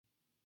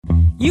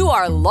You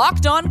are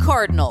Locked On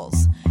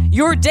Cardinals,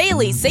 your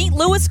daily St.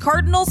 Louis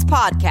Cardinals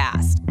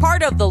podcast,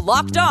 part of the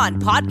Locked On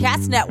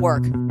Podcast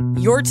Network,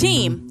 your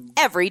team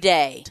every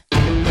day.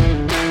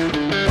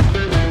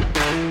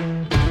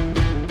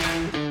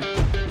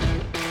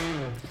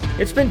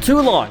 It's been too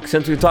long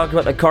since we talked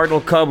about the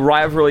Cardinal-Cub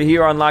rivalry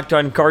here on Locked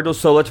On Cardinals,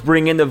 so let's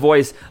bring in the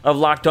voice of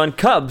Locked On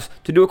Cubs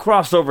to do a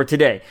crossover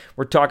today.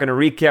 We're talking a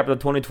recap of the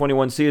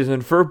 2021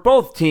 season for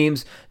both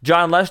teams,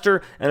 Jon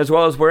Lester, and as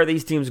well as where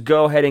these teams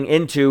go heading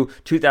into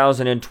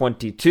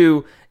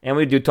 2022. And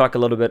we do talk a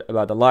little bit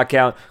about the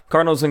lockout.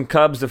 Cardinals and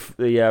Cubs,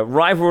 the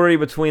rivalry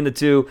between the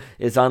two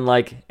is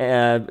unlike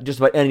just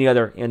about any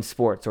other in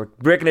sports. So we're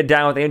breaking it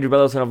down with Andrew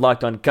Bellison of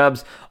Locked On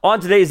Cubs on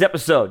today's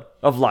episode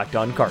of Locked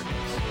On Cardinals.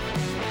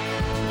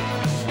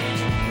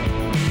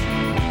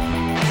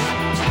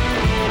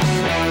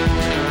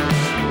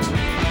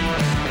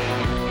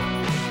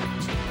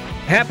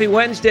 Happy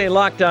Wednesday,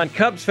 Locked On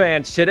Cubs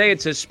fans. Today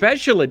it's a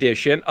special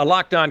edition, a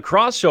Locked On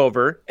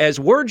crossover, as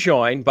we're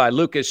joined by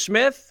Lucas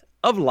Smith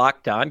of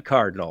Locked On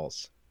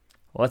Cardinals.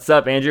 What's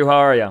up, Andrew? How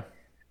are you?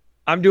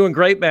 I'm doing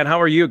great, man.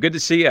 How are you? Good to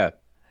see you.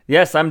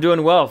 Yes, I'm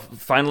doing well.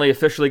 Finally,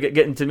 officially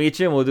getting to meet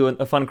you, and we'll do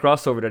a fun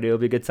crossover today. It'll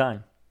be a good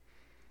time.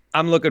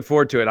 I'm looking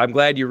forward to it. I'm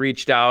glad you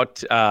reached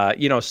out.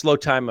 Slow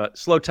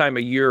time a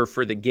year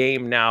for the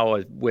game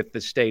now with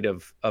the state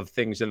of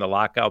things in the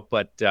lockout,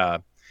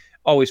 but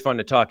always fun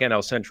to talk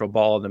NL Central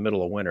ball in the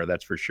middle of winter,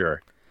 that's for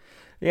sure.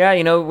 Yeah,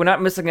 we're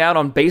not missing out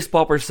on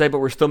baseball per se, but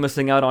we're still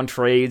missing out on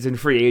trades and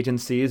free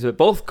agencies. But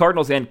both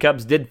Cardinals and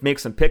Cubs did make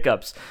some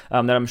pickups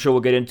that I'm sure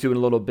we'll get into in a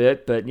little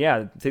bit. But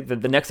yeah, I think the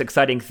next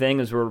exciting thing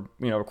is we're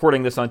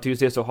recording this on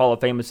Tuesday, so Hall of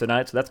Fame is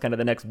tonight, so that's kind of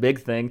the next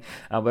big thing.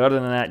 But other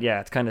than that,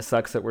 yeah, it kind of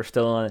sucks that we're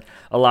still on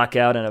a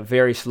lockout and a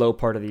very slow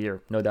part of the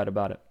year, no doubt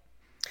about it.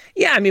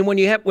 Yeah, I mean, when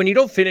you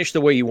don't finish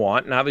the way you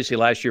want, and obviously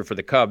last year for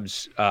the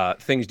Cubs,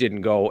 things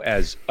didn't go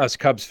as us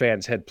Cubs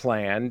fans had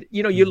planned.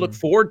 You look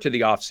forward to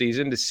the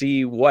offseason to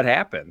see what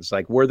happens.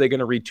 Like, where are they going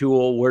to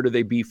retool? Where do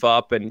they beef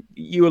up? And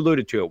you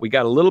alluded to it. We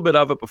got a little bit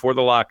of it before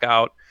the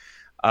lockout,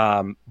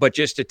 but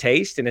just a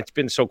taste, and it's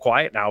been so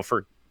quiet now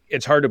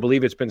it's hard to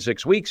believe it's been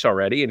 6 weeks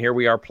already, and here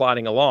we are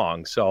plodding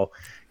along. So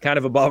kind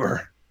of a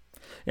bummer.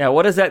 Yeah,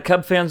 what is that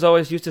Cub fans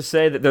always used to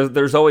say, that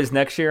there's always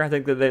next year? I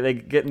think that they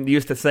get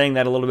used to saying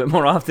that a little bit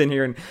more often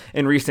here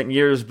in recent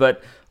years.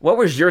 But what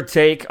was your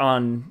take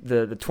on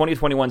the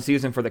 2021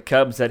 season for the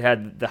Cubs that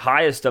had the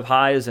highest of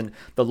highs and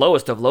the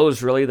lowest of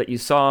lows, really, that you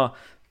saw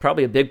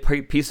probably a big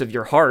piece of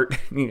your heart,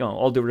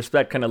 all due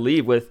respect, kind of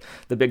leave with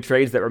the big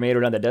trades that were made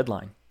around the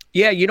deadline?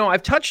 Yeah,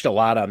 I've touched a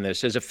lot on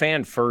this as a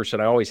fan first,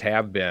 and I always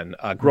have been,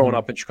 growing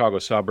up in Chicago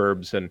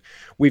suburbs, and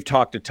we've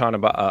talked a ton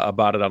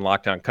about it on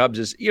Locked On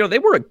Cubs, they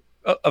were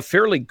a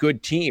fairly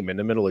good team in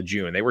the middle of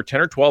June. They were 10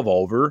 or 12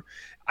 over.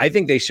 I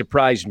think they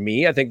surprised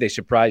me. I think they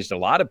surprised a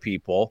lot of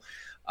people.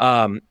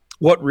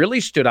 What really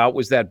stood out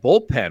was that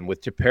bullpen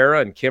with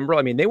Tepera and Kimbrel.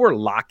 I mean, they were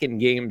locking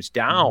games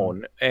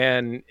down,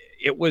 and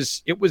it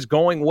was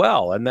going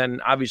well. And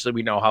then obviously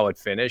we know how it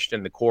finished,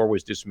 and the core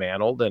was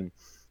dismantled. And,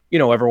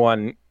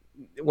 everyone,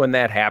 when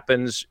that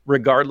happens,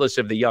 regardless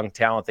of the young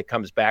talent that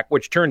comes back,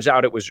 which turns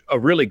out it was a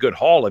really good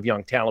haul of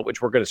young talent,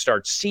 which we're going to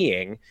start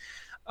seeing,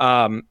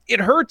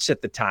 it hurts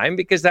at the time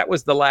because that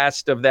was the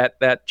last of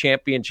that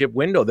championship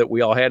window that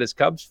we all had as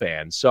Cubs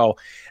fans. So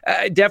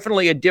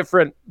definitely a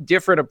different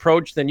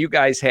approach than you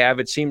guys have.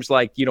 It seems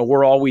like,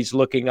 we're always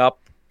looking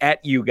up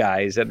at you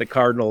guys and the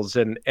Cardinals,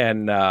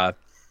 and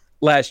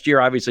last year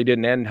obviously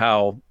didn't end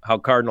how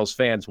Cardinals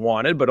fans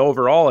wanted, but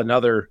overall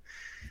another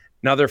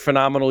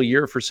phenomenal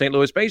year for St.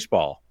 Louis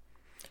baseball.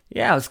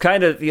 Yeah, it's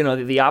kind of,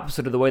 the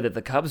opposite of the way that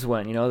the Cubs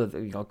went.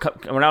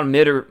 Around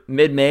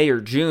mid-May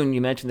or June,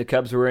 you mentioned the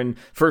Cubs were in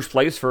first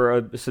place for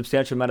a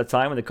substantial amount of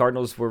time, and the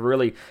Cardinals were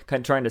really kind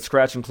of trying to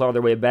scratch and claw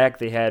their way back.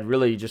 They had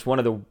really just one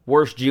of the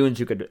worst Junes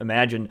you could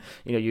imagine.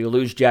 You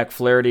lose Jack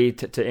Flaherty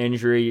to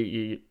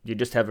injury. You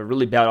just have a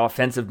really bad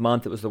offensive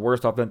month. It was the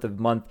worst offensive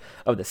month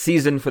of the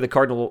season for the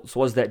Cardinals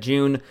was that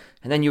June.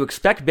 And then you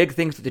expect big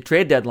things at the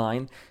trade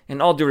deadline.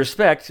 And all due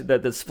respect,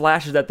 that the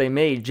splashes that they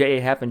made, J.A.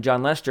 Happ and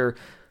Jon Lester,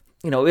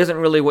 isn't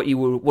really what you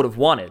would have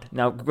wanted.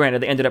 Now,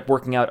 granted, they ended up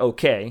working out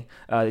okay.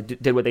 They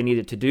did what they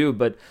needed to do,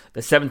 but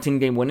the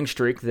 17-game winning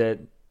streak that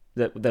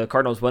the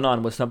Cardinals went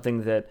on was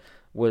something that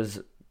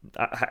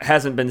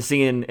hasn't been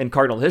seen in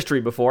Cardinal history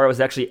before. I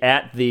was actually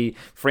at the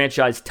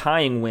franchise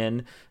tying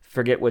win,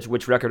 forget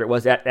which record it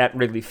was, at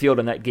Wrigley Field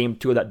in that Game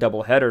 2 of that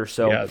doubleheader.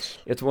 So yes.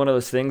 It's one of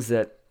those things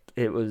that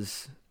it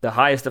was the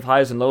highest of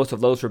highs and lowest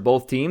of lows for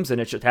both teams, and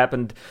it just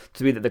happened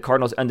to be that the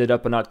Cardinals ended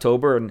up in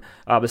October, and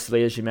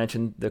obviously, as you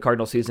mentioned, the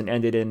Cardinal season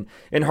ended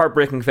in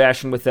heartbreaking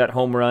fashion with that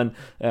home run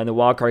and the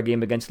wildcard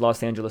game against the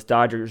Los Angeles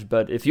Dodgers.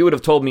 But if you would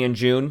have told me in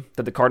June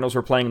that the Cardinals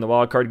were playing in the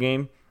wildcard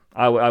game,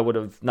 I would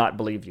have not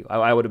believed you.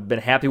 I would have been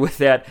happy with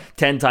that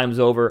 10 times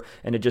over,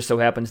 and it just so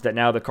happens that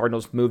now the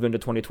Cardinals move into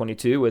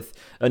 2022 with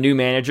a new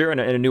manager and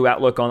a new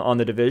outlook on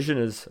the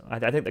division.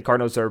 I think the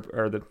Cardinals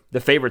are the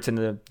favorites in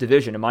the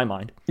division in my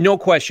mind. No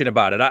question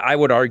about it. I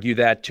would argue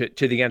that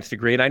to the nth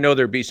degree, and I know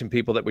there'd be some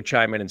people that would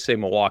chime in and say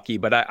Milwaukee,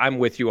 but I'm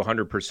with you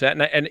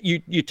 100%. And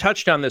you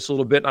touched on this a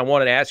little bit, and I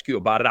wanted to ask you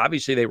about it.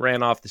 Obviously, they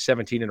ran off the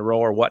 17 in a row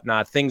or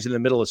whatnot. Things in the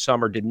middle of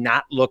summer did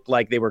not look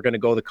like they were going to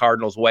go the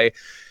Cardinals' way.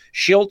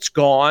 Shilt's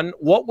gone.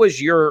 What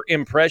was your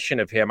impression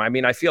of him? I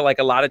mean, I feel like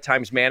a lot of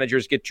times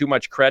managers get too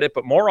much credit,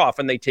 but more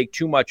often they take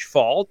too much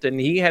fault. And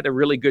he had a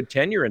really good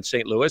tenure in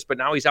St. Louis, but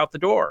now he's out the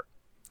door.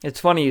 It's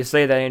funny you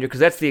say that, Andrew, because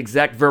that's the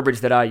exact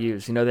verbiage that I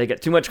use. They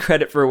get too much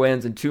credit for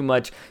wins and too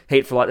much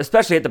hate for loss,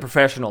 especially at the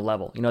professional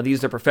level.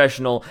 These are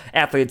professional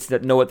athletes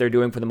that know what they're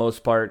doing for the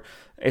most part.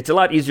 It's a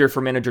lot easier for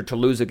a manager to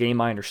lose a game,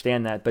 I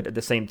understand that, but at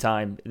the same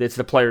time, it's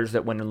the players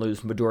that win and lose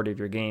the majority of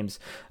your games.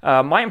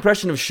 My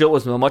impression of Schilt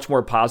was a much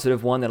more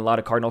positive one than a lot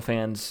of Cardinal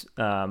fans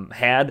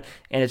had,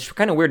 and it's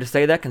kind of weird to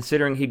say that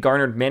considering he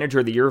garnered Manager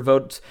of the Year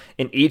votes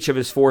in each of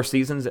his 4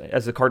 seasons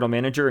as a Cardinal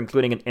manager,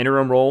 including an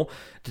interim role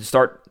to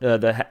start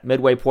the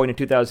midway point in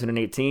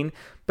 2018.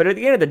 But at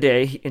the end of the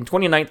day, in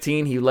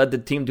 2019, he led the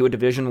team to a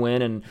division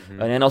win and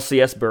an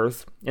NLCS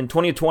berth. In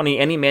 2020,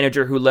 any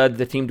manager who led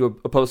the team to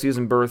a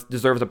postseason berth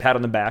deserves a pat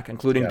on the back,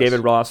 including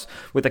David Ross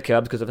with the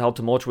Cubs, because of how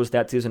tumultuous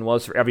that season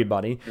was for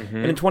everybody.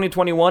 And in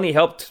 2021, he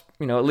helped,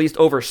 at least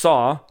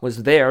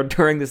was there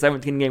during the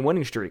 17-game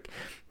winning streak.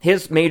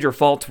 His major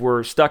faults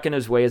were stuck in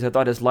his ways. I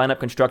thought his lineup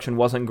construction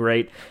wasn't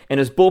great, and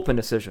his bullpen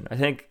decision. I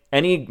think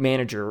any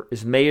manager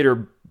is made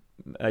or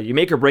you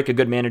make or break a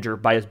good manager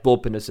by his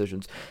bullpen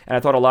decisions. And I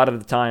thought a lot of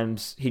the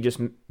times he just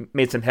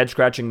made some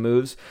head-scratching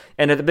moves.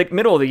 And at the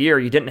middle of the year,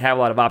 you didn't have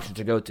a lot of options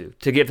to go to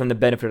give him the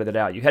benefit of the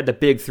doubt. You had the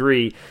big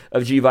 3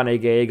 of Giovanni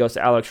Gallegos,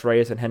 Alex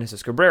Reyes, and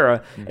Genesis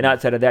Cabrera. And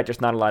outside of that,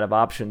 just not a lot of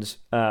options.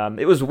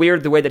 It was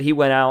weird the way that he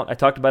went out. I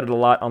talked about it a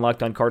lot on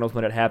Locked On Cardinals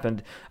when it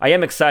happened. I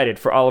am excited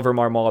for Oliver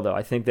Marmol, though.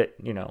 I think that,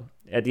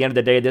 at the end of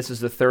the day, this is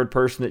the third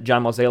person that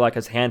John Mozeliak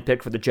has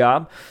handpicked for the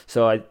job.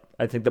 So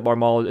I think that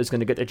Marmol is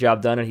going to get the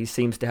job done, and he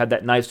seems to have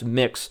that nice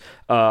mix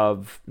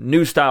of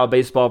new style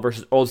baseball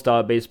versus old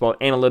style baseball,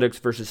 analytics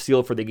versus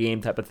feel for the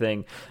game type of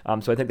thing.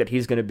 So I think that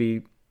he's going to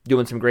be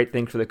doing some great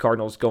things for the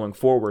Cardinals going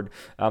forward.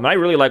 And I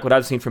really like what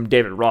I've seen from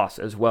David Ross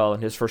as well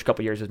in his first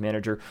couple years as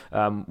manager.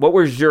 What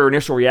was your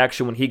initial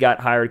reaction when he got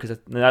hired? Because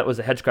that was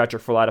a head scratcher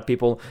for a lot of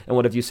people. And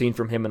what have you seen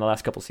from him in the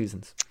last couple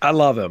seasons? I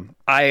love him.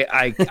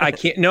 I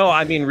can't. No,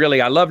 I mean,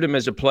 really, I loved him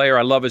as a player.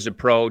 I love his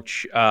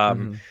approach.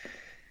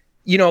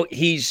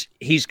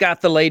 He's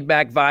got the laid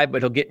back vibe,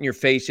 but he'll get in your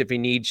face if he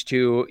needs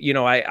to.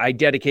 I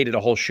dedicated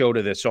a whole show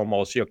to this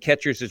almost.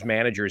 Catchers as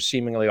managers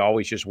seemingly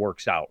always just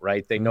works out,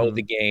 right? They know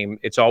the game.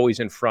 It's always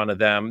in front of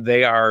them.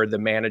 They are the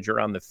manager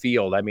on the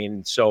field. I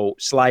mean, so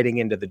sliding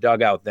into the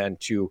dugout then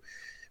to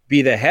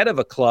be the head of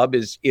a club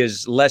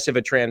is less of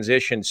a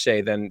transition,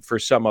 say, than for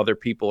some other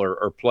people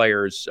or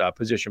players,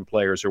 position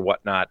players or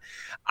whatnot.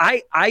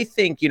 I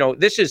think,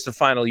 this is the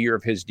final year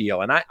of his deal,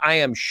 and I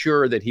am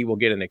sure that he will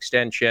get an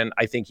extension.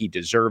 I think he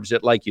deserves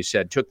it. Like you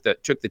said, took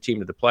the team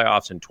to the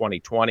playoffs in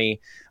 2020.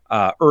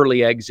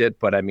 Early exit,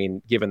 but I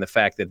mean, given the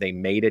fact that they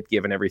made it,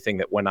 given everything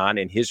that went on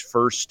in his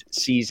first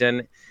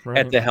season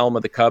at the helm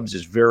of the Cubs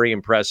is very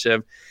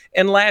impressive.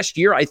 And last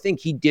year, I think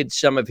he did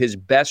some of his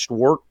best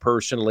work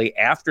personally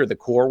after the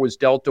core was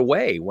dealt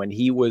away, when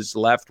he was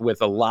left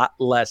with a lot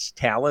less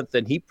talent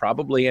than he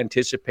probably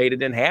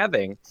anticipated in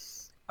having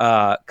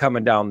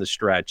coming down the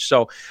stretch.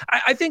 So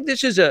I think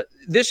this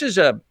is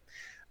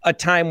a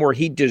time where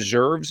he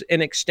deserves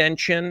an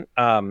extension.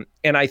 And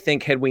I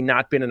think had we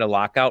not been in a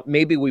lockout,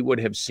 maybe we would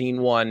have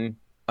seen one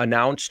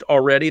announced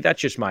already.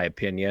 That's just my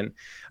opinion.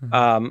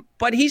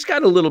 But he's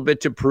got a little bit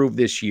to prove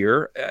this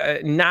year.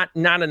 Not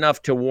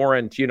enough to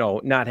warrant,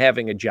 not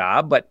having a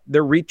job, but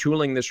they're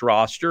retooling this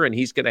roster, and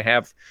he's going to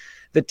have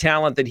the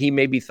talent that he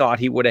maybe thought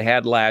he would have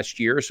had last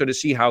year. So to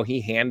see how he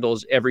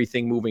handles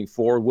everything moving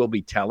forward will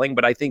be telling.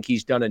 But I think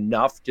he's done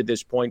enough to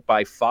this point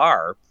by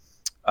far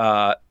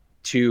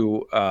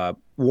to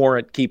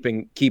warrant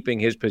keeping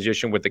his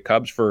position with the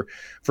Cubs for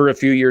a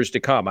few years to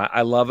come.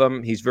 I love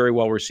him. He's very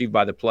well received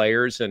by the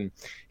players, and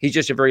he's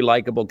just a very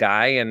likable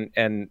guy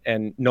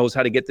and knows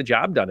how to get the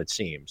job done, it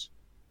seems.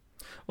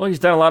 Well, he's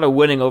done a lot of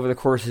winning over the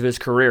course of his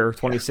career.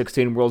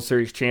 2016 World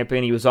Series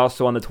champion. He was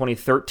also on the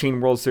 2013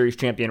 World Series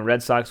champion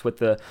Red Sox with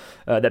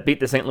that beat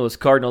the St. Louis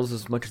Cardinals,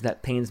 as much as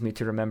that pains me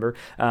to remember.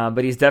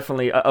 But he's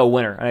definitely a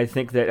winner. And I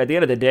think that at the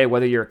end of the day,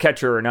 whether you're a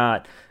catcher or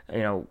not,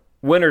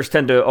 winners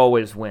tend to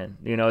always win,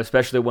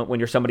 especially when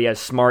you're somebody as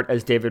smart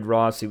as David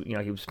Ross.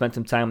 He spent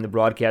some time in the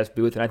broadcast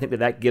booth, and I think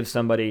that gives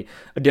somebody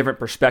a different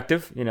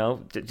perspective,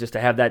 just to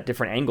have that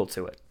different angle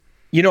to it.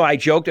 I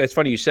joked. It's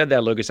funny you said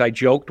that, Lucas. I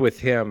joked with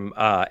him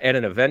at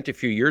an event a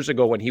few years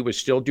ago when he was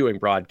still doing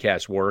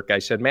broadcast work. I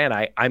said, man,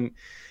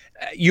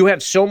 you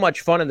have so much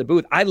fun in the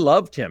booth. I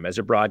loved him as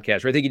a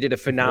broadcaster. I think he did a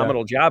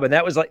phenomenal job. And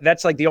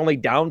that's like the only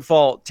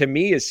downfall to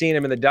me is seeing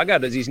him in the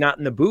dugout is he's not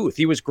in the booth.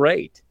 He was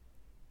great.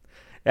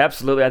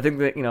 Absolutely. I think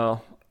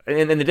that,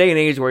 in the day and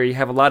age where you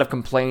have a lot of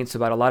complaints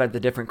about a lot of the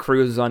different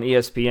crews on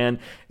ESPN,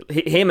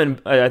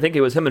 I think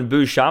it was him and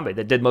Boo Shambe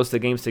that did most of the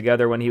games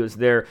together when he was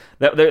there.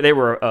 They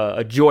were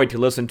a joy to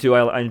listen to.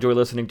 I enjoy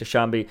listening to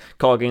Shambe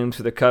call games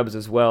for the Cubs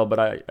as well,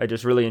 but I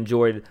just really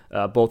enjoyed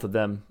both of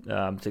them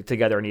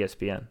together on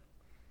ESPN.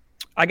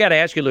 I got to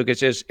ask you, Lucas,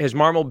 has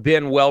Marmol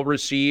been well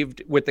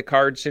received with the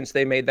Cards since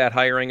they made that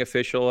hiring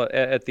official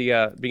at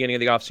the beginning of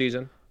the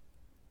offseason?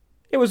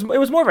 It was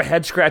more of a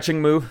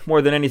head-scratching move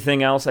more than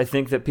anything else. I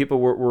think that people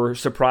were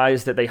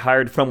surprised that they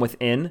hired from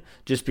within,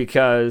 just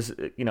because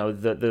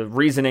the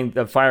reasoning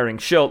of firing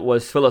Shildt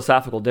was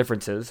philosophical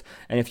differences,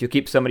 and if you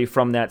keep somebody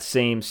from that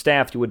same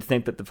staff, you would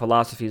think that the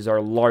philosophies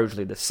are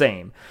largely the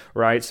same,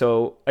 right?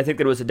 So I think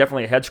that it was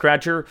definitely a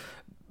head-scratcher.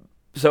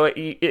 So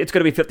it's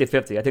going to be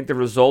 50-50. I think the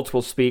results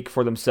will speak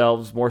for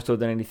themselves more so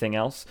than anything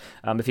else.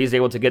 If he's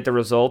able to get the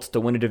results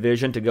to win a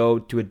division, to go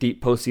to a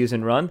deep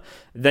postseason run,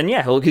 then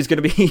yeah, he's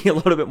going to be a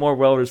little bit more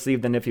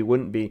well-received than if he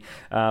wouldn't be.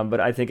 But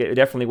I think it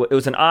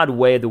was an odd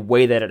way, the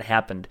way that it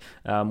happened,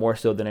 more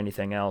so than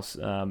anything else.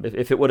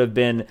 If it would have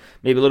been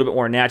maybe a little bit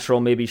more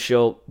natural, maybe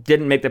Shildt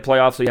didn't make the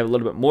playoffs, so you have a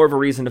little bit more of a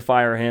reason to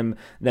fire him,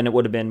 then it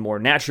would have been more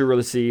naturally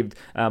received.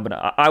 But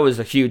I was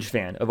a huge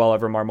fan of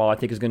Oliver Marmol. I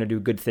think he's going to do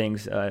good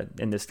things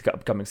in this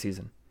upcoming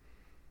season.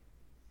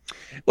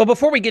 Well,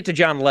 before we get to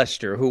Jon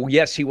Lester, who,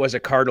 yes, he was a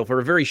Cardinal for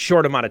a very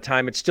short amount of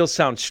time, it still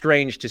sounds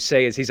strange to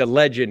say as he's a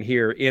legend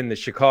here in the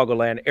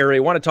Chicagoland area.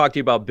 I want to talk to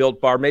you about Built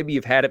Bar. Maybe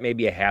you've had it,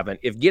 maybe you haven't.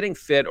 If getting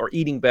fit or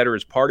eating better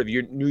is part of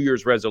your New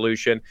Year's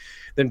resolution,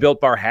 then Built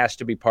Bar has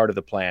to be part of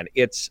the plan.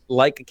 It's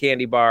like a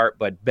candy bar,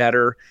 but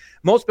better.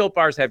 Most Built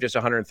Bars have just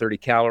 130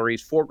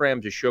 calories, 4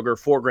 grams of sugar,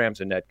 4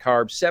 grams of net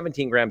carbs,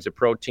 17 grams of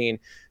protein.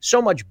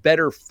 So much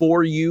better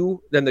for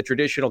you than the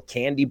traditional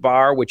candy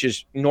bar, which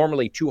is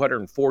normally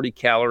 240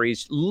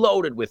 calories,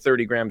 loaded with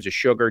 30 grams of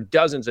sugar,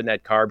 dozens of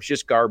net carbs,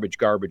 just garbage,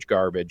 garbage,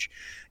 garbage.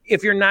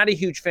 If you're not a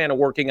huge fan of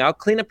working out,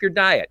 clean up your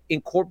diet.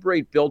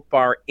 Incorporate Built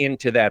Bar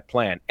into that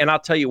plan. And I'll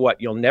tell you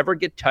what, you'll never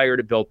get tired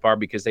of Built Bar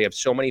because they have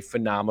so many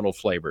phenomenal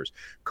flavors.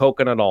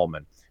 Coconut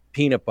almond,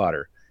 peanut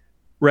butter,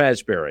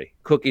 raspberry,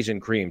 cookies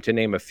and cream, to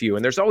name a few.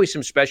 And there's always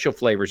some special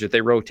flavors that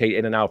they rotate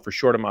in and out for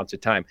short amounts of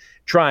time.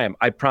 Try them.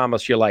 I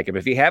promise you'll like them.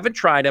 If you haven't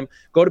tried them,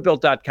 go to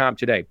Built.com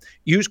today.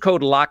 Use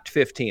code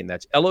LOCKED15.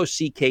 That's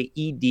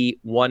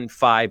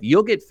LOCKED15.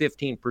 You'll get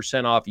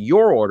 15% off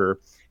your order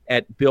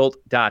at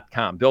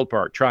Built.com. Built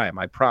Bar. Try them.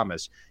 I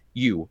promise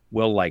you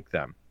will like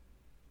them.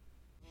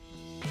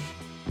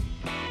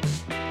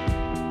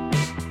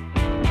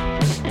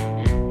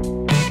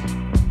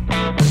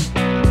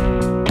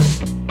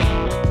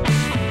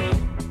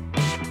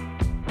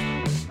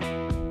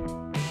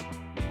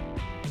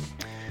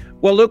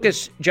 Well,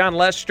 Lucas, Jon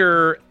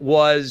Lester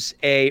was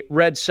a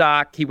Red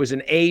Sox. He was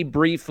an A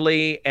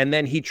briefly, and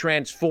then he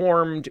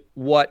transformed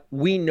what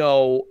we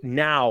know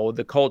now,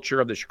 the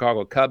culture of the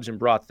Chicago Cubs, and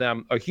brought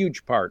them a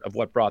huge part of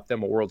what brought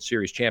them a World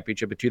Series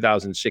championship in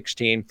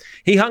 2016.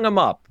 He hung him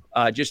up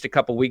just a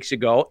couple weeks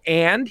ago,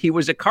 and he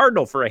was a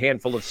Cardinal for a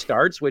handful of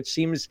starts, which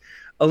seems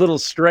a little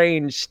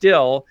strange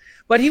still,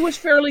 but he was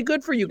fairly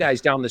good for you guys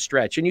down the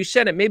stretch. And you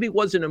said it maybe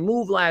wasn't a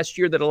move last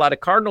year that a lot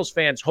of Cardinals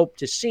fans hoped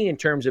to see in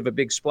terms of a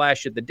big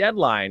splash at the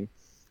deadline,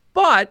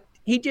 but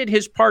he did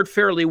his part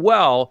fairly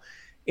well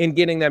in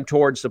getting them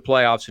towards the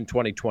playoffs in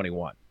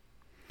 2021.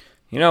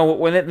 You know,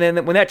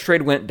 when that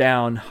trade went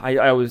down, we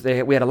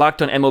had a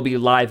Locked On MLB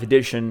live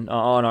edition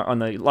on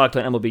the Locked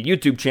On MLB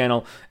YouTube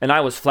channel, and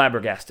I was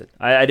flabbergasted.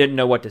 I didn't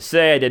know what to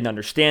say. I didn't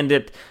understand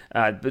it.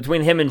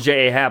 Between him and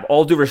J.A. Happ,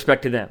 all due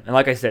respect to them, and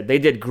like I said, they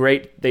did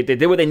great. They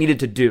did what they needed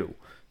to do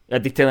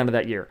at the tail end of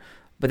that year.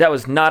 But that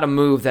was not a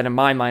move that, in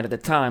my mind at the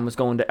time, was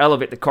going to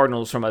elevate the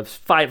Cardinals from a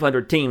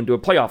 500 team to a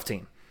playoff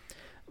team.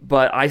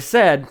 But I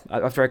said,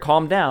 after I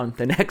calmed down,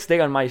 the next day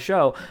on my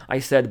show, I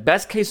said,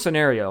 best case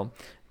scenario,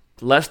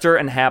 Lester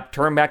and Happ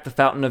turn back the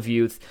fountain of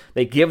youth.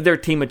 They give their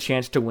team a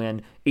chance to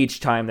win each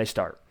time they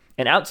start.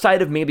 And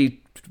outside of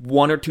maybe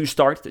 1 or 2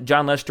 starts that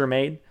Jon Lester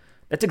made,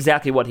 that's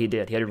exactly what he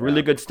did. He had a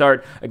really good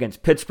start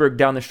against Pittsburgh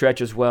down the stretch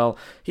as well.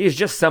 He is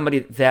just somebody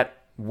that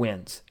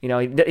wins. You know,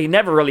 he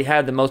never really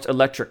had the most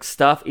electric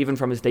stuff, even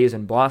from his days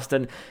in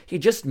Boston. He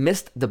just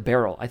missed the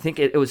barrel. I think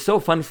it was so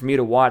fun for me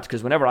to watch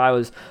because whenever I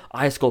was a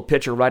high school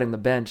pitcher riding the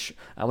bench,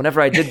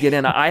 whenever I did get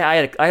in, I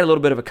had a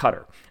little bit of a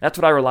cutter. That's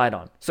what I relied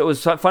on. So it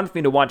was fun for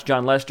me to watch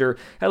Jon Lester.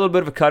 Had a little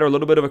bit of a cutter, a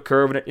little bit of a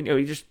curve,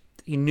 and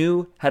he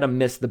knew how to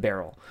miss the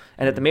barrel.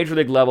 And at the major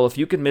league level, if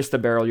you can miss the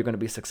barrel, you're going to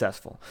be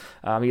successful.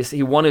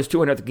 He won his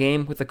 200th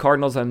game with the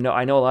Cardinals. I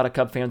know a lot of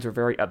Cub fans are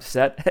very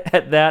upset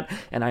at that,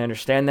 and I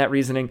understand that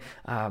reasoning.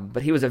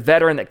 But he was a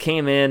veteran that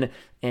came in,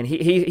 and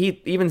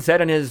he even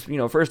said in his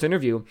first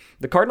interview,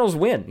 the Cardinals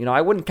win.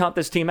 I wouldn't count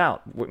this team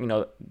out.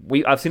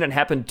 I've seen it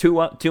happen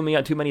too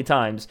many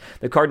times.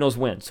 The Cardinals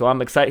win, so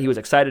I'm excited. He was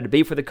excited to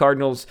be for the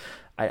Cardinals.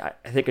 I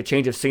think a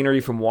change of scenery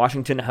from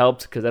Washington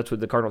helped because that's where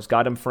the Cardinals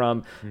got him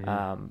from.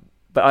 Mm-hmm.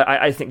 But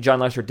I think Jon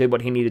Lester did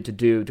what he needed to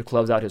do to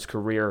close out his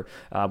career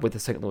with the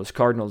St. Louis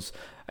Cardinals.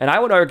 And I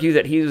would argue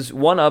that he's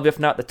one of, if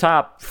not the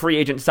top, free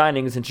agent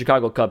signings in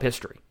Chicago Cub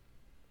history.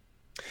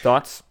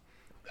 Thoughts?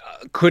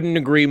 Couldn't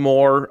agree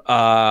more.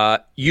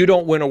 You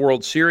don't win a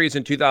World Series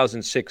in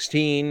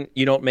 2016.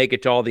 You don't make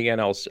it to all the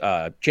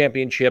NL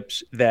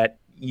championships that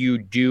you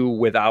do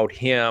without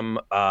him.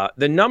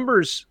 The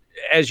numbers,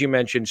 as you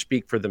mentioned,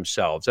 speak for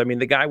themselves. I mean,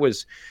 the guy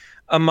was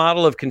a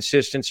model of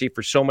consistency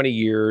for so many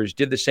years,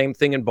 did the same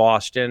thing in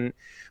Boston.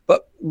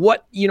 But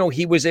what,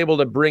 he was able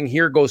to bring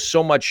here goes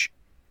so much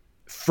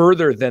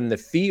further than the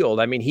field.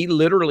 I mean, he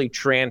literally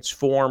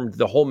transformed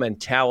the whole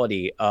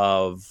mentality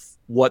of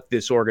what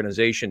this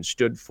organization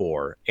stood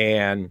for.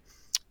 And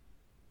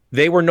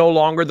they were no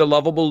longer the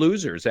lovable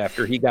losers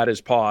after he got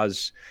his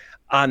paws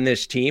on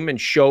this team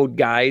and showed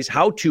guys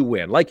how to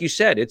win. Like you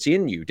said, it's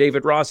in you.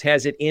 David Ross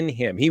has it in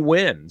him. He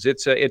wins.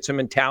 It's a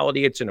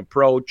mentality. It's an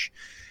approach.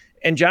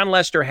 And Jon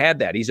Lester had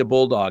that. He's a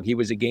bulldog. He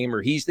was a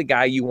gamer. He's the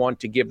guy you want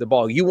to give the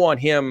ball. You want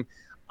him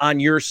on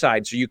your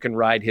side so you can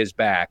ride his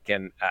back.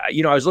 And, I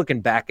was looking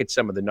back at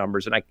some of the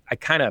numbers, and I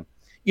kind of,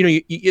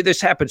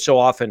 this happens so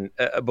often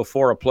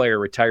before a player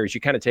retires.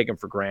 You kind of take them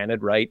for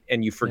granted, right?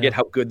 And you forget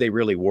how good they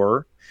really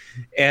were.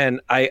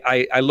 And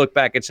I look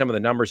back at some of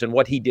the numbers, and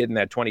what he did in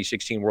that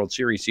 2016 World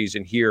Series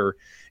season here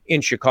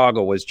in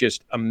Chicago was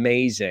just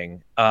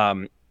amazing.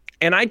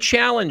 And I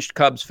challenged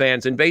Cubs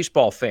fans and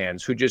baseball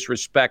fans who just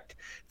respect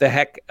the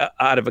heck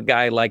out of a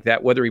guy like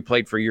that, whether he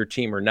played for your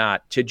team or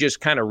not, to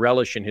just kind of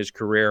relish in his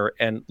career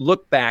and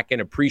look back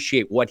and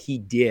appreciate what he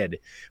did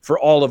for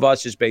all of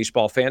us as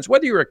baseball fans,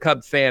 whether you're a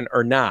Cub fan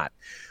or not.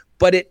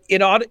 But it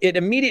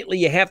immediately,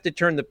 you have to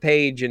turn the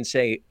page and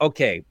say,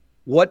 okay,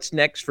 what's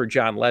next for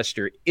Jon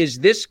Lester? Is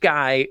this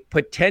guy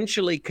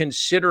potentially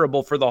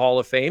considerable for the Hall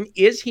of Fame?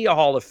 Is he a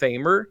Hall of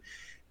Famer?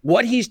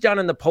 What he's done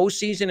in the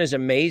postseason is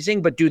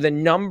amazing, but do the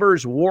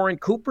numbers warrant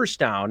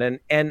Cooperstown?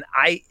 And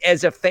I,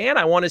 as a fan,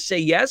 I want to say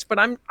yes, but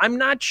I'm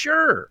not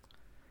sure.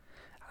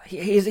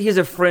 He's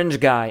a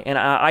fringe guy, and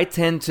I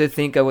tend to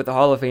think with the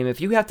Hall of Fame,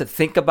 if you have to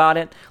think about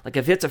it, like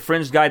if it's a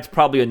fringe guy, it's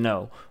probably a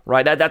no,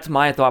 right? That's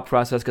my thought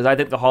process, because I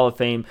think the Hall of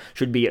Fame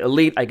should be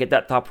elite. I get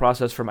that thought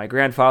process from my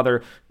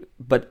grandfather,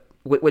 but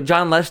with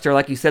Jon Lester,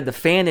 like you said, the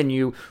fan in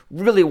you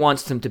really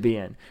wants him to be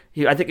in.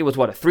 I think it was, a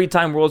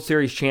 3-time World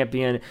Series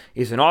champion.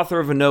 He's an author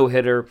of a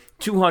no-hitter,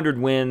 200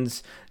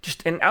 wins.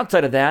 And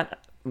outside of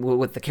that,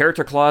 with the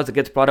character clause that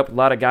gets brought up with a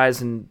lot of guys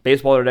in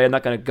baseball today, I'm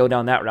not going to go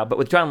down that route. But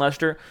with Jon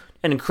Lester,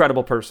 an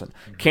incredible person.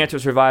 Cancer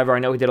survivor. I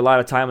know he did a lot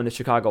of time in the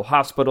Chicago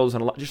hospitals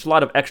and just a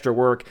lot of extra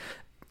work.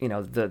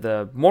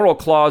 The moral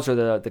clause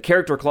or the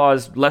character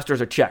clause,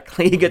 Lester's a check.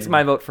 He gets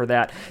my vote for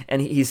that.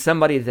 And he's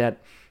somebody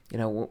that,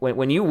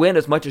 when you win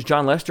as much as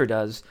Jon Lester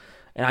does,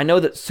 and I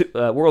know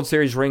that World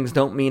Series rings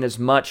don't mean as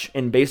much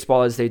in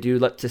baseball as they do,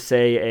 let's just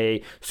say,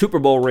 a Super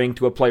Bowl ring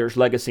to a player's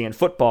legacy in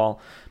football,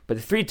 but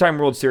the 3-time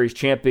World Series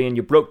champion,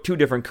 you broke 2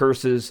 different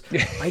curses.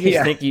 I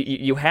just think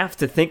you have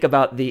to think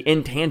about the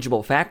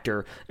intangible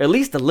factor, at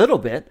least a little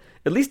bit.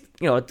 At least,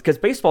 because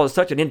baseball is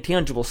such an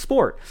intangible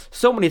sport.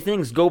 So many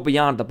things go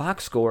beyond the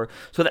box score,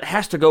 so that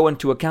has to go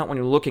into account when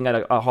you're looking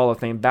at a Hall of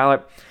Fame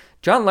ballot.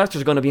 Jon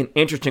Lester's going to be an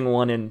interesting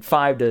one in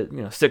 5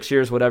 to 6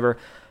 years, whatever.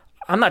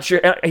 I'm not sure.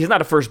 He's not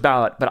a first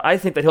ballot, but I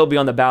think that he'll be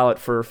on the ballot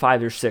for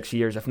 5 or 6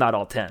 years, if not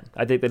all 10.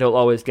 I think that he'll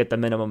always get the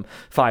minimum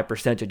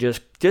 5% to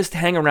just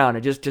hang around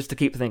and just to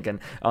keep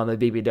thinking on the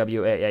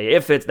BBWAA,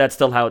 if that's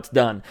still how it's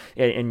done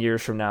in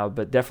years from now.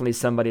 But definitely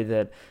somebody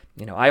that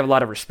I have a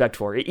lot of respect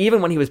for.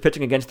 Even when he was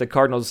pitching against the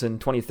Cardinals in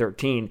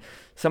 2013,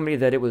 somebody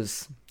that it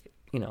was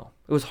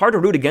hard to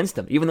root against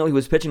him, even though he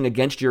was pitching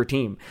against your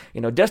team.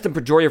 Destin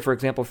Pedroia, for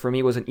example, for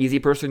me was an easy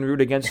person to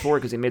root against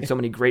because he made so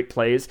many great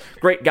plays.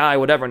 Great guy,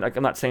 whatever. And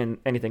I'm not saying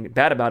anything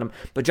bad about him,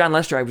 but Jon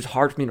Lester, it was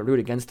hard for me to root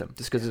against him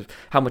just because of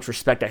how much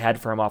respect I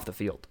had for him off the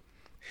field.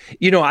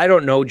 I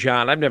don't know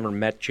Jon. I've never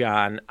met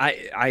Jon.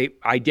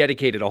 I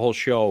dedicated a whole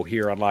show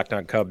here on Locked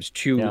On Cubs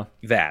to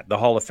that, the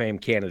Hall of Fame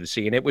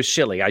candidacy. And it was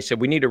silly. I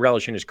said, we need to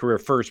relish in his career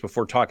first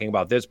before talking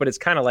about this, but it's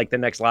kind of like the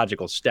next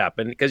logical step.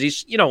 And because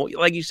he's,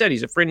 like you said,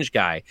 he's a fringe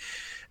guy.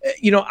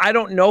 I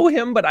don't know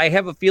him, but I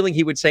have a feeling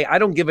he would say, I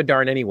don't give a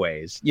darn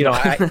anyways.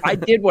 I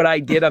did what I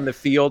did on the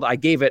field. I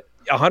gave it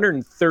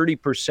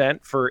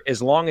 130% for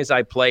as long as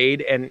I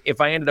played. And if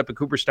I ended up at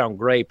Cooperstown,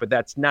 great, but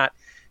that's not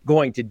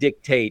going to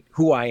dictate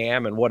who I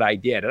am and what I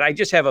did. And I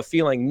just have a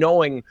feeling,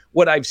 knowing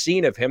what I've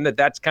seen of him, that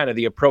that's kind of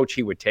the approach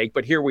he would take.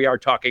 But here we are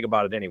talking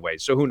about it anyway,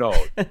 so who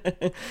knows?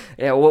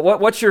 Yeah. Well,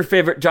 what's your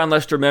favorite Jon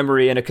Lester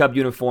memory in a Cub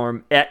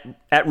uniform at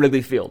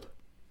Wrigley Field?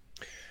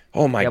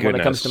 Oh my goodness! One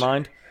that comes to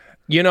mind?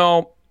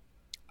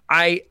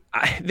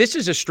 This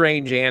is a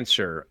strange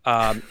answer,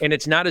 and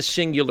it's not a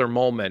singular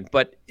moment.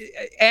 But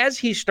as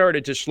he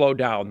started to slow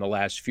down the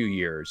last few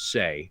years,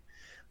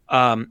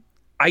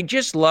 I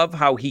just love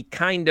how he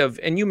kind of,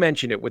 and you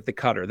mentioned it with the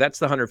cutter. That's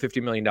the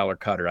 $150 million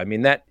cutter. I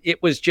mean,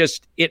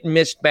 it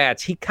missed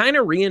bats. He kind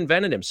of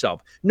reinvented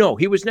himself. No,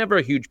 he was never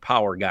a huge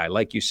power guy,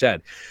 like you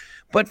said.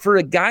 But for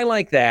a guy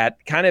like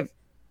that, kind of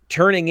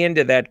turning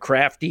into that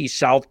crafty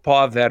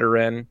southpaw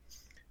veteran,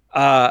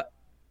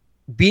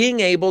 being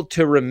able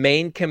to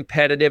remain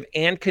competitive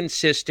and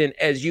consistent,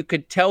 as you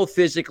could tell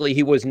physically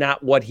he was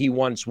not what he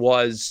once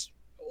was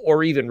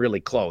or even really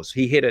close.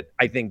 He hit it,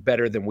 I think,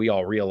 better than we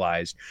all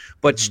realized,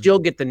 but still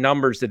get the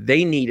numbers that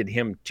they needed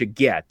him to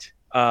get.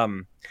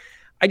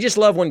 I just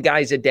love when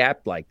guys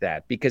adapt like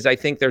that, because I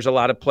think there's a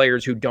lot of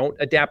players who don't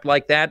adapt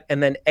like that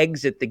and then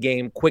exit the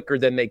game quicker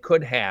than they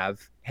could have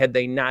had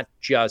they not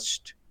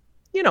just,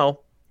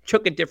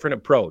 took a different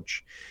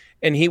approach.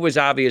 And he was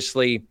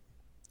obviously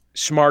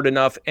smart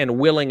enough and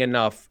willing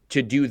enough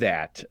to do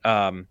that.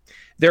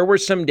 There were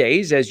some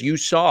days, as you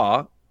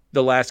saw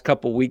the last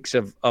couple weeks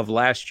of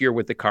last year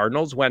with the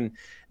Cardinals, when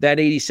that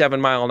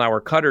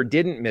 87-mile-an-hour cutter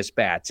didn't miss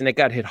bats and it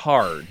got hit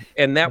hard.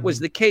 And that was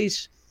the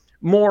case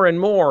more and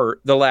more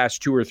the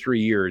last 2 or 3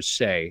 years,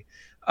 say.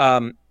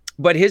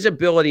 But his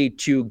ability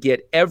to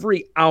get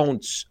every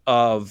ounce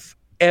of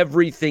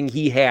everything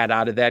he had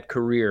out of that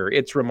career,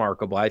 it's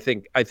remarkable. I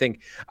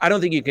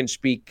don't think you can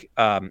speak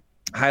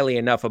highly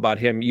enough about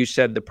him. You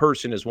said the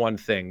person is one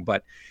thing,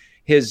 but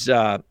his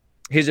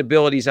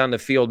abilities on the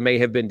field may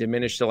have been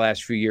diminished the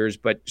last few years,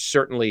 but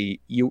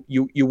certainly you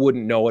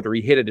wouldn't know it, or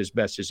he hit it as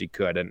best as he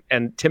could.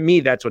 And to me,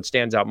 that's what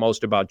stands out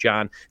most about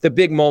John. The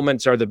big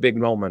moments are the big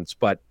moments,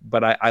 but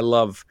I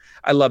love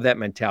that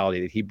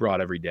mentality that he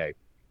brought every day.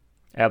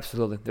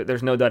 Absolutely.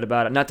 There's no doubt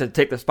about it. Not to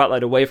take the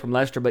spotlight away from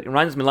Lester, but it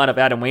reminds me a lot of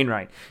Adam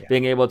Wainwright,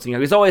 being able to,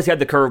 he's always had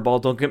the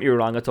curveball, don't get me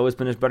wrong, it's always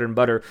been his bread and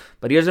butter,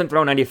 but he doesn't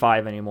throw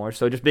 95 anymore.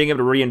 So just being able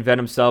to reinvent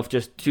himself,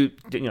 just two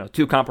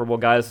comparable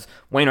guys.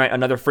 Wainwright,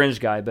 another fringe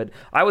guy. But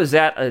I was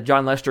at a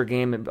John Lester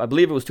game, I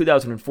believe it was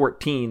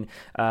 2014.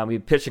 We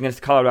pitched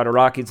against the Colorado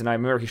Rockies, and I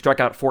remember he struck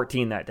out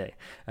 14 that day.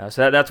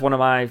 So that's one of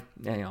my,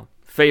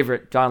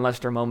 favorite John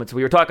Lester moments.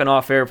 We were talking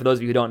off air, for those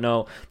of you who don't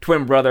know,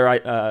 twin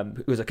brother,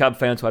 who's a Cub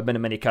fan, so I've been to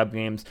many Cub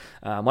games.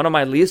 One of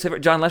my least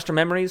favorite John Lester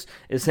memories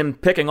is him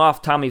picking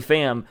off Tommy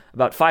Pham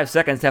about 5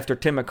 seconds after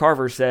Tim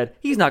McCarver said,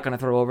 he's not going to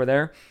throw over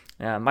there.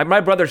 My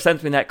brother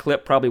sends me that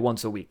clip probably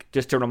once a week,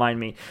 just to remind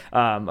me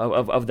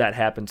of that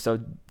happened. So,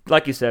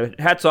 like you said,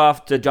 hats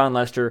off to John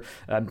Lester.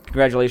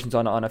 Congratulations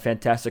on a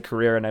fantastic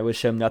career, and I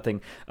wish him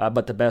nothing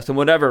but the best, and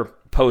whatever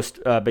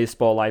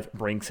post-baseball life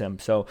brings him.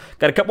 So,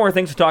 got a couple more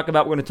things to talk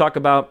about. We're going to talk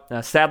about,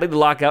 sadly, the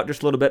lockout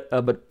just a little bit,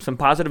 but some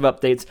positive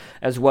updates,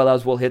 as well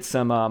as we'll hit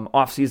some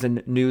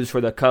off-season news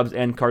for the Cubs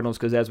and Cardinals,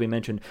 because as we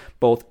mentioned,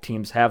 both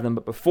teams have them.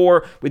 But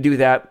before we do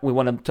that, we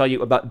want to tell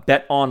you about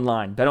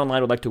BetOnline.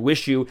 BetOnline would like to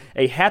wish you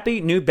a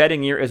happy new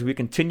betting year as we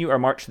continue our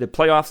march to the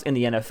playoffs in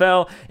the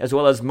NFL, as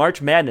well as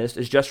March Madness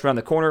is just around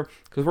the corner,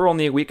 because we're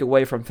only a week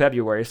away from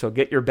February, so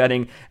get your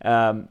betting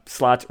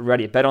slots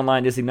ready.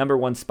 BetOnline is the number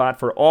one spot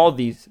for all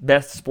these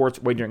best sports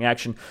wagering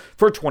action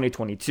for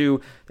 2022.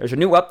 There's a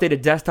new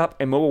updated desktop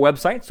and mobile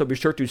website, so be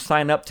sure to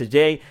sign up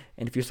today.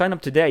 And if you sign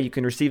up today, you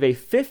can receive a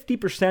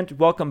 50%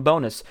 welcome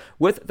bonus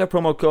with the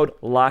promo code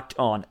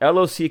LOCKEDON.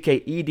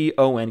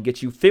 LOCKEDON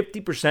gets you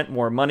 50%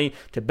 more money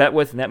to bet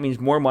with, and that means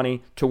more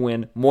money to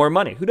win more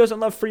money. Who doesn't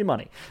love free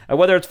money?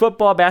 Whether it's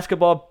football,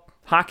 basketball,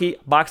 hockey,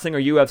 boxing, or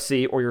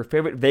UFC, or your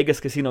favorite Vegas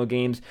casino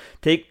games,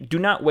 do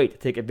not wait to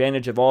take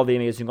advantage of all the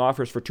amazing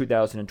offers for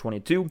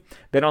 2022.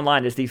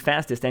 BetOnline is the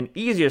fastest and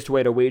easiest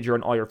way to wager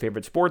on all your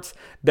favorite sports.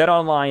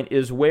 BetOnline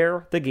is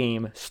where the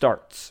game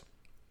starts.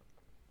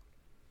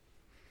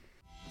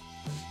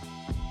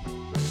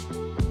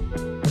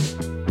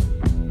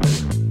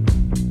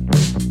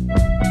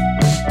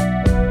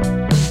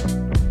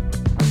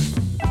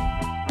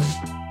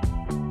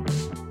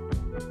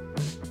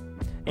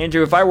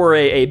 Andrew, if I were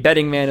a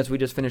betting man, as we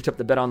just finished up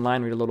the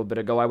BetOnline read a little bit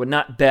ago, I would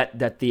not bet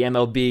that the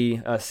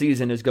MLB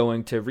season is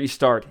going to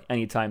restart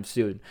anytime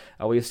soon.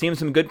 We've seen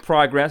some good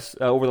progress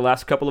over the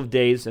last couple of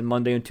days, and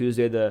Monday and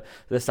Tuesday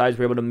the sides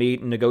were able to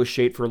meet and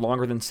negotiate for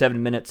longer than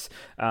 7 minutes.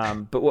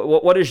 But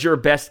what is your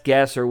best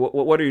guess, or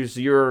what is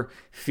your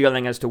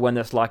feeling as to when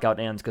this lockout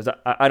ends? Because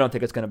I don't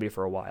think it's going to be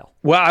for a while.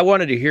 Well, I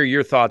wanted to hear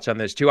your thoughts on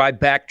this, too. I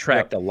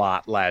backtracked a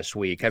lot last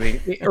week. I mean,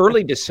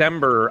 early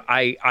December,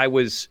 I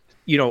was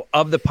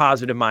of the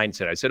positive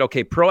mindset. I said,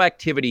 okay,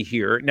 proactivity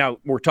here. Now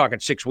we're talking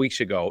 6 weeks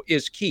ago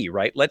is key,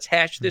 right? Let's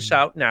hash this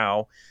out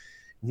now,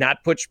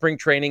 not put spring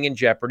training in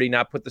jeopardy,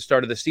 not put the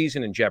start of the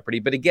season in jeopardy.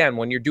 But again,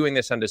 when you're doing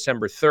this on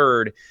December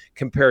 3rd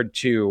compared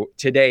to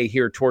today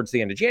here towards the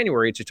end of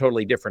January, it's a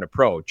totally different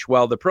approach.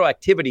 Well, the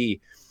proactivity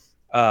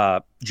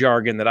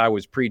jargon that I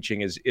was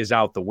preaching is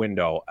out the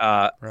window.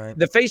 Right.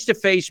 The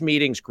face-to-face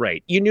meeting's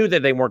great. You knew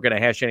that they weren't going to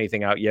hash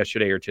anything out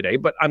yesterday or today,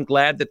 but I'm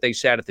glad that they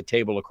sat at the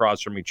table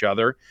across from each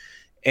other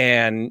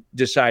and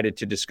decided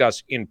to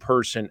discuss in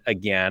person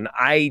again.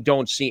 I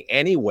don't see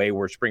any way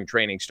where spring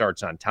training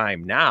starts on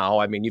time now.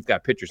 I mean, you've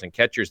got pitchers and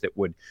catchers that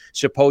would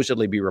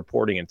supposedly be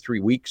reporting in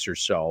 3 weeks or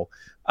so.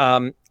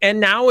 And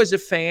now as a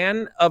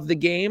fan of the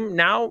game,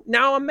 now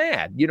I'm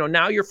mad.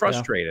 Now you're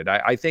frustrated.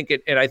 Yeah. I think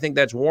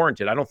that's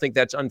warranted. I don't think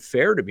that's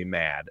unfair to be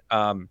mad.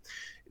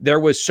 There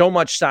was so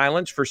much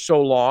silence for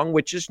so long,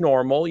 which is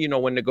normal,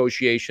 when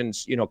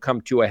negotiations,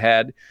 come to a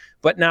head.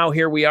 But now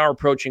here we are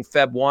approaching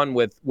Feb 1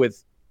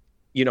 with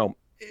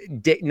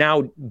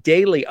now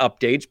daily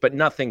updates, but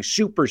nothing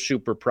super,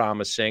 super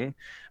promising.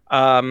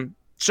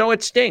 So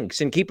it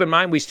stinks. And keep in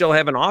mind, we still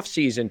have an off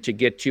season to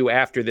get to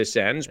after this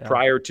ends,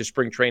 prior to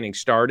spring training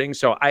starting.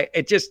 So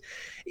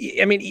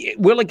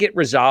will it get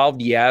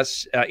resolved?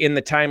 Yes. In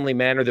the timely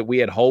manner that we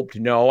had hoped?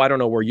 No. I don't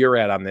know where you're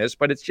at on this,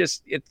 but it's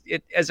just,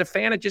 it as a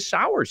fan, it just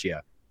sours you.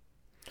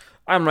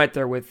 I'm right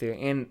there with you.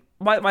 And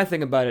my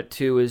thing about it,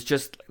 too, is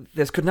just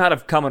this could not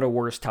have come at a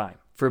worse time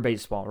for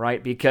baseball,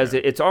 right? Because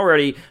it's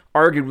already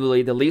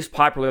arguably the least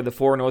popular of the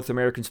four North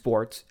American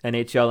sports,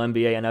 NHL,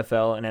 NBA,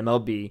 NFL, and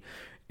MLB.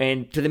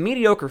 And to the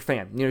mediocre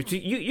fan,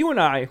 you and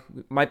I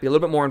might be a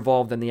little bit more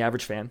involved than the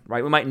average fan,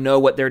 right? We might know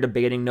what they're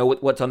debating, know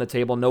what's on the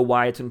table, know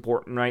why it's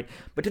important, right?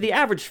 But to the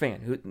average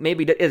fan who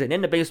maybe isn't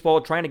into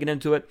baseball, trying to get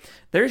into it,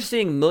 they're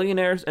seeing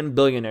millionaires and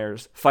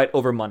billionaires fight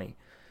over money.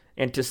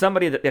 And to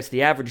somebody that's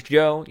the average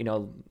Joe,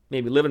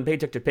 maybe living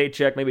paycheck to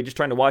paycheck, maybe just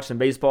trying to watch some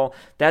baseball,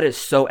 that is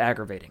so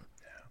aggravating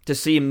to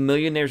see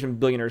millionaires and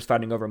billionaires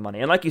fighting over money.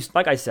 And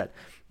like I said,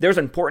 there's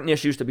important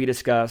issues to be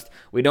discussed.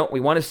 We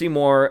want to see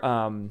more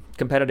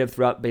competitive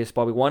throughout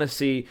baseball. We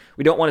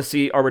don't want to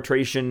see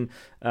arbitration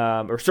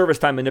or service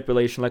time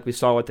manipulation like we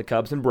saw with the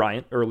Cubs and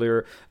Bryant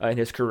earlier in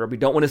his career. We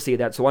don't want to see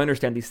that. So I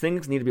understand these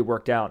things need to be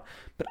worked out.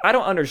 But I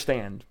don't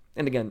understand.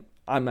 And again,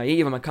 I'm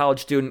naive. I'm a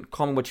college student.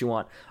 Call me what you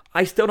want.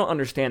 I still don't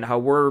understand how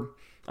we're,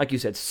 like you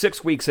said,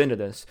 6 weeks into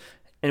this,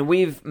 and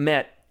we've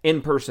met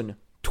in person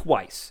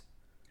twice.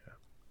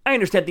 I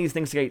understand these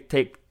things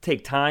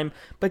take time,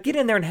 but get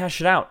in there and hash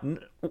it out.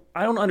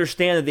 I don't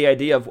understand the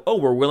idea of,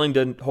 we're willing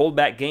to hold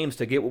back games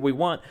to get what we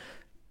want.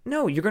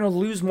 No, you're going to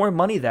lose more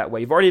money that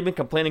way. You've already been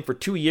complaining for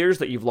 2 years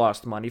that you've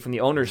lost money from the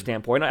owner's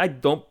standpoint.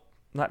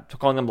 Not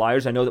calling them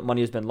liars. I know that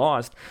money has been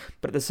lost,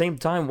 but at the same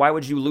time, why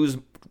would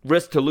you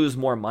risk to lose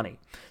more money?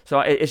 So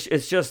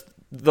it's just,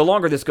 the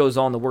longer this goes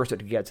on, the worse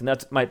it gets. And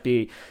that might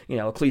be,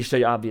 a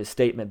cliche, obvious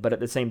statement, but at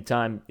the same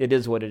time, it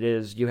is what it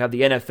is. You have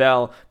the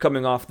NFL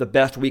coming off the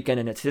best weekend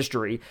in its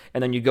history,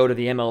 and then you go to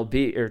the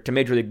MLB or to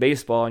Major League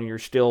Baseball, and you're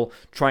still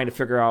trying to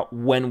figure out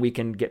when we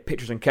can get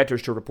pitchers and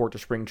catchers to report to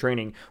spring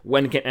training.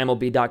 When can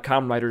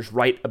MLB.com writers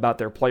write about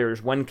their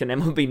players? When can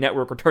MLB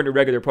Network return to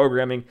regular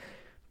programming?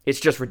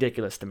 It's just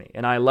ridiculous to me.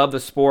 And I love the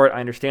sport.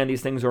 I understand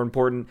these things are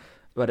important,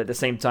 but at the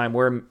same time,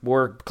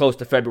 we're close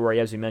to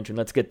February, as you mentioned.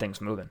 Let's get things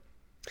moving.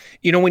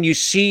 When you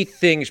see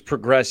things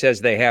progress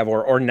as they have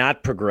or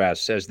not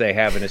progress as they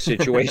have in a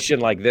situation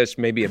like this,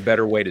 maybe a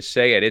better way to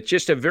say it, it's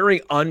just a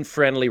very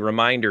unfriendly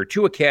reminder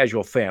to a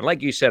casual fan.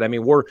 Like you said, I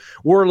mean, we're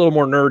a little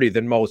more nerdy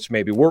than most,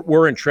 maybe.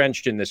 We're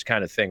entrenched in this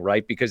kind of thing,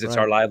 right? Because it's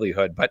our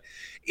livelihood. But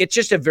it's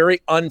just a very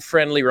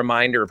unfriendly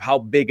reminder of how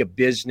big a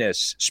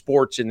business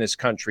sports in this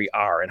country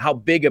are and how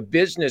big a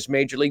business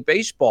Major League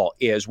Baseball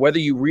is, whether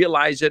you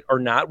realize it or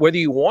not, whether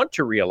you want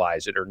to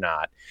realize it or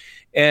not.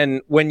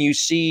 And when you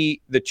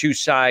see the two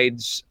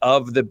sides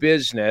of the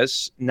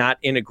business not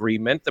in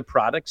agreement, the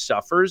product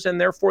suffers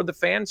and therefore the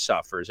fan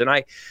suffers. And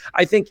I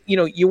think,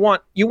 you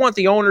want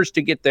the owners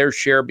to get their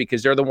share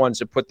because they're the ones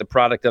that put the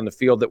product on the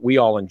field that we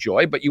all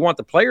enjoy, but you want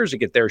the players to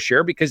get their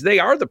share because they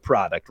are the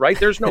product, right?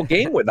 There's no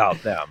game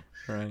without them.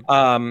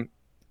 Right.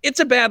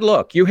 It's a bad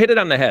look. You hit it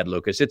on the head,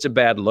 Lucas. It's a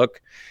bad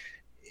look.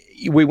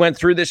 We went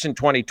through this in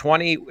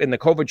 2020 in the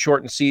COVID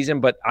shortened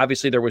season, but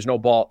obviously there was no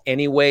ball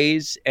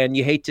anyways, and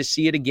you hate to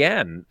see it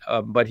again.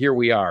 But here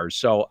we are.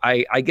 So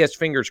I guess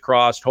fingers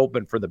crossed,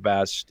 hoping for the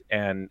best.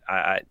 And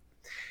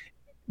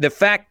the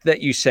fact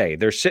that you say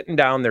they're sitting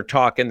down, they're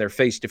talking, they're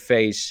face to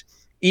face,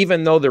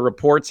 even though the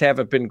reports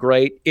haven't been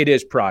great, it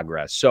is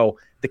progress. So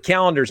the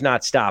calendar's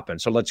not stopping.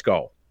 So let's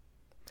go.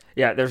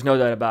 Yeah, there's no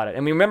doubt about it.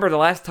 And we remember the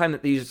last time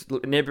that these,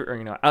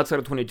 outside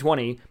of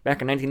 2020, back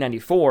in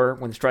 1994,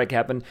 when the strike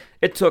happened,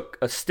 it took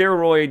a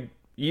steroid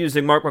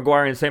using Mark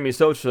McGwire and Sammy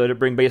Sosa to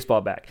bring baseball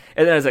back.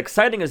 And as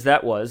exciting as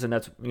that was, and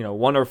that's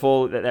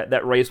wonderful,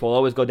 that race will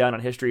always go down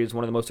in history as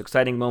one of the most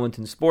exciting moments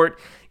in sport,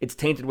 it's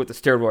tainted with the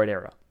steroid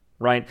era,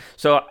 right?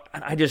 So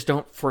I just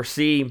don't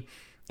foresee,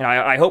 and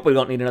I hope we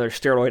don't need another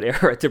steroid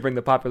era to bring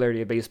the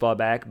popularity of baseball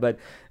back, but,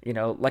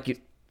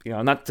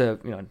 not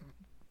to,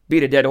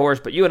 beat a dead horse,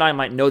 but you and I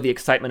might know the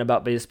excitement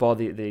about baseball,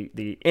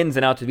 the ins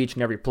and outs of each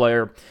and every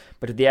player.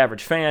 But to the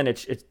average fan,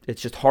 it's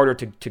just harder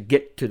to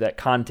get to that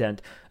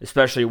content,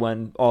 especially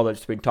when all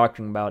that's been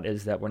talking about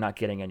is that we're not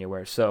getting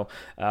anywhere. So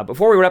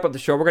before we wrap up the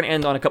show, we're going to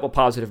end on a couple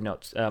positive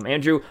notes.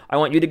 Andrew, I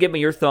want you to give me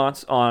your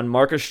thoughts on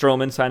Marcus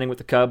Stroman signing with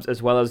the Cubs,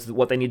 as well as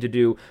what they need to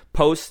do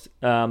post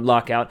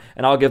lockout,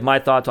 and I'll give my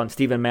thoughts on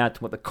Steven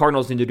Matz, what the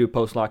Cardinals need to do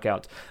post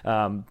lockout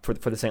for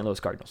the St. Louis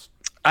Cardinals.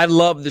 I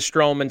love the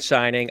Stroman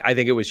signing. I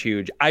think it was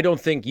huge. I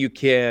don't think you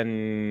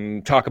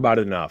can talk about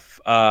it enough.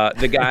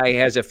 The guy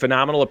has a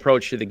phenomenal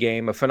approach to the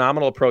game, a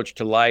phenomenal approach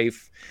to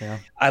life. Yeah.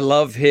 I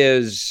love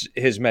his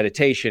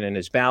meditation and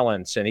his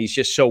balance, and he's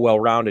just so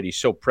well-rounded. He's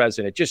so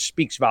present. It just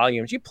speaks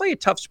volumes. You play a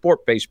tough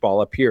sport, baseball,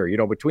 up here.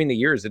 Between the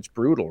years, it's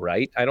brutal,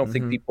 right? I don't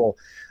think people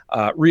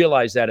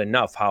realize that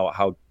enough,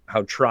 how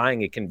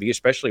trying it can be,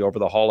 especially over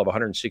the haul of a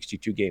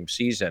 162-game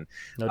season.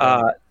 No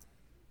doubt.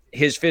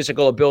 His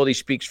physical ability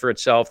speaks for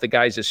itself. The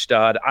guy's a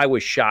stud. I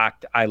was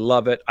shocked. I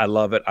love it. I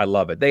love it. I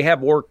love it. They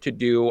have work to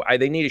do.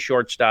 They need a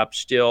shortstop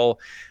still.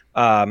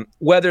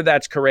 Whether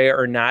that's Correa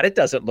or not, it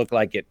doesn't look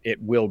like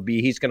it will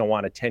be. He's going to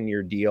want a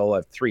 10-year deal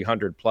of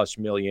 $300+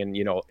 million,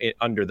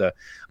 under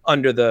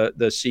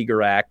the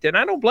Seager Act. And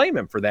I don't blame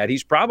him for that.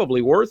 He's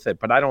probably worth it,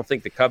 but I don't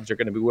think the Cubs are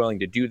going to be willing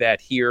to do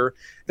that here.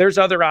 There's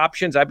other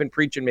options. I've been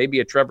preaching maybe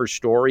a Trevor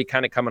Story,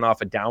 kind of coming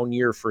off a down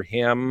year for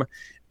him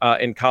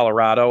in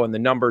Colorado, and the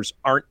numbers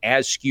aren't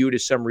as skewed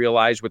as some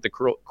realize with the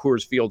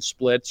Coors Field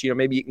splits.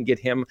 Maybe you can get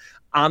him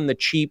on the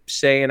cheap,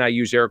 say, and I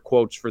use air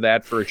quotes for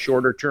that, for a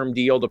shorter term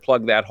deal to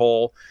plug that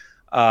hole.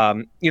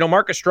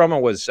 Marcus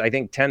Stroman was, I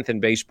think, 10th in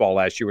baseball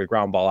last year with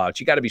ground ball outs.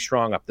 You got to be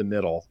strong up the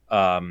middle,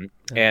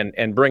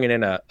 and bringing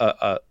in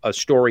a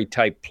Story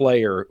type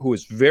player who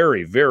is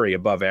very, very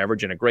above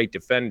average and a great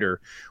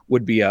defender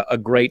would be a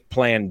great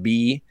plan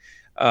B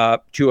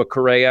to a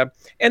Correa.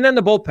 And then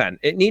the bullpen.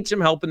 It needs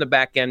some help in the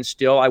back end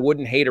still. I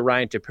wouldn't hate a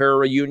Ryan Tepera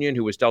reunion,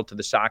 who was dealt to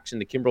the Sox in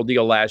the Kimbrel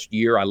deal last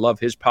year. I love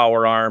his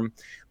power arm.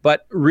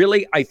 But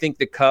really, I think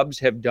the Cubs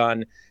have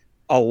done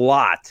a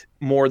lot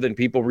more than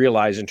people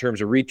realize in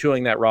terms of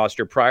retooling that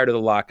roster prior to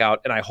the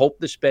lockout. And I hope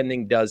the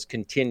spending does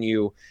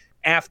continue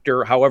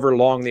after, however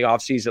long the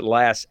offseason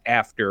lasts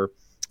after,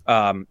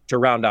 to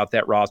round out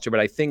that roster. But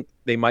I think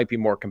they might be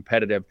more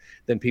competitive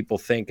than people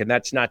think. And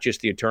that's not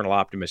just the eternal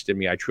optimist in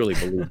me. I truly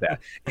believe that.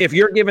 If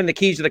you're given the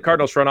keys to the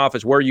Cardinals front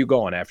office, where are you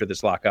going after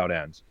this lockout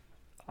ends?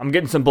 I'm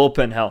getting some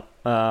bullpen help.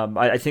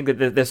 I think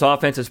that this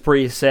offense is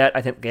pretty set.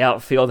 I think the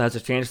outfield has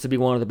a chance to be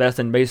one of the best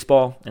in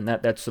baseball, and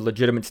that's a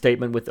legitimate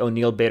statement with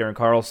O'Neill, Bader, and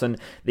Carlson.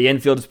 The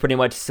infield is pretty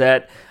much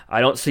set.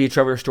 I don't see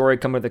Trevor Story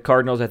coming to the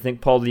Cardinals. I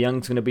think Paul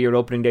DeYoung's going to be your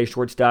opening day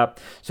shortstop.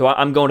 So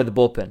I'm going to the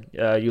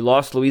bullpen. You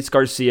lost Luis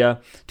Garcia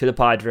to the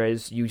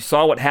Padres. You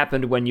saw what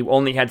happened when you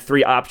only had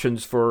 3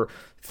 options for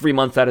 3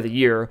 months out of the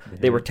year. Mm-hmm.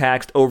 They were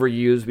taxed,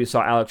 overused. We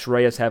saw Alex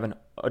Reyes have an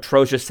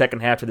atrocious second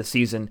half of the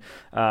season.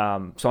 So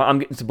I'm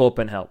getting some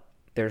bullpen help.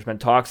 There's been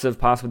talks of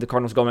possibly the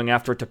Cardinals going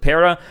after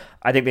Tepera.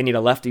 I think they need a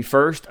lefty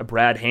first, a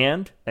Brad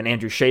Hand, and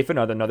Andrew Chafin,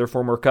 another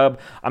former Cub.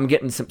 I'm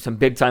getting some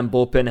big-time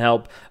bullpen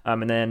help.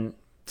 And then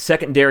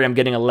secondary, I'm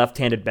getting a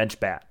left-handed bench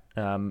bat.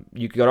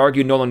 You could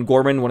argue Nolan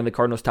Gorman, one of the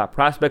Cardinals' top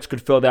prospects,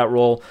 could fill that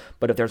role.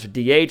 But if there's a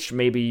DH,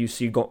 maybe you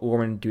see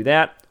Gorman do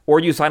that. Or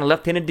you sign a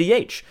left-handed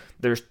DH.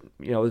 There's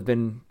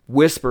been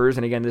whispers,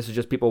 and again, this is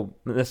just people,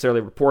 not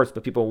necessarily reports,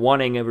 but people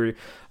wanting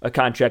a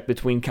contract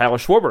between Kyle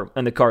Schwarber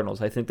and the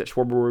Cardinals. I think that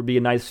Schwarber would be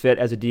a nice fit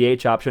as a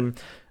DH option.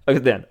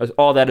 Again,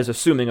 all that is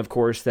assuming, of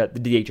course, that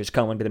the DH is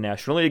coming to the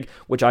National League,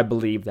 which I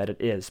believe that it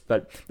is.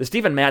 But the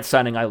Steven Matz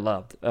signing I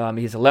loved.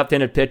 He's a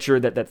left-handed pitcher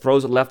that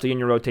throws a lefty in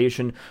your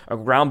rotation, a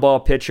ground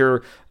ball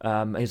pitcher. He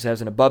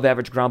has an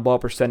above-average ground ball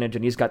percentage,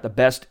 and he's got the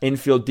best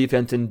infield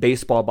defense in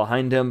baseball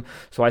behind him.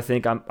 So I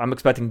think I'm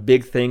expecting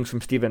big things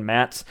from Steven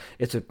Matz.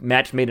 It's a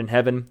match made in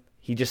heaven.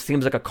 He just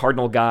seems like a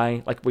Cardinal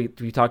guy, like we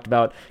talked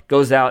about.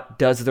 Goes out,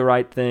 does the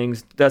right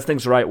things, does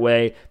things the right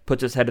way,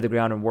 puts his head to the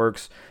ground and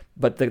works.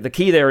 But the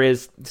key there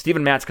is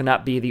Steven Matz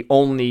cannot be the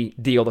only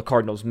deal the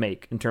Cardinals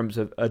make in terms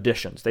of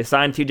additions. They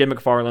signed T.J.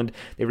 McFarland.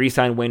 They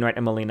re-signed Wainwright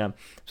and Molina.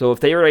 So if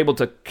they are able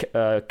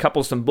to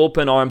couple some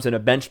bullpen arms and a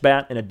bench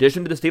bat in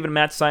addition to the Steven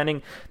Matz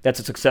signing, that's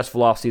a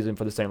successful offseason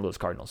for the St. Louis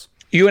Cardinals.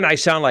 You and I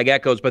sound like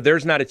echoes, but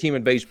there's not a team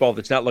in baseball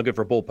that's not looking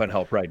for bullpen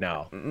help right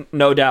now.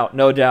 No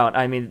doubt.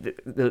 I mean,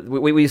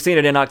 we've seen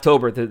it in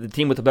October. The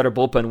team with the better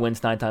bullpen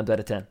wins 9 times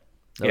out of 10.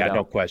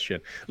 No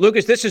question.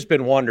 Lucas, this has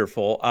been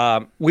wonderful.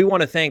 We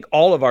want to thank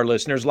all of our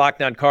listeners,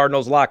 Locked On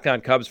Cardinals, Locked On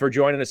Cubs, for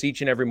joining us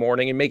each and every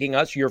morning and making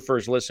us your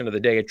first listen of the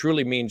day. It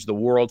truly means the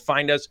world.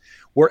 Find us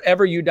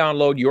wherever you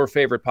download your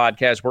favorite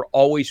podcast. We're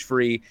always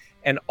free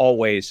and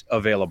always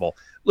available.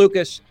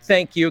 Lucas,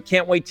 thank you.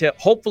 Can't wait to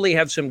hopefully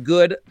have some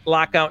good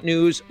lockout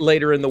news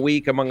later in the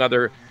week, among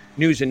other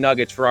news and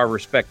nuggets for our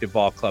respective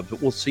ball clubs.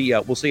 But we'll see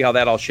how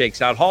that all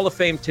shakes out. Hall of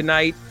Fame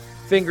tonight.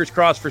 Fingers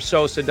crossed for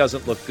Sosa.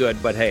 Doesn't look good,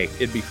 but hey,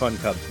 it'd be fun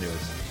Cubs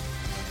news.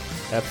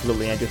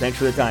 Absolutely, Andrew. Thanks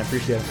for the time.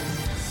 Appreciate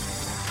it.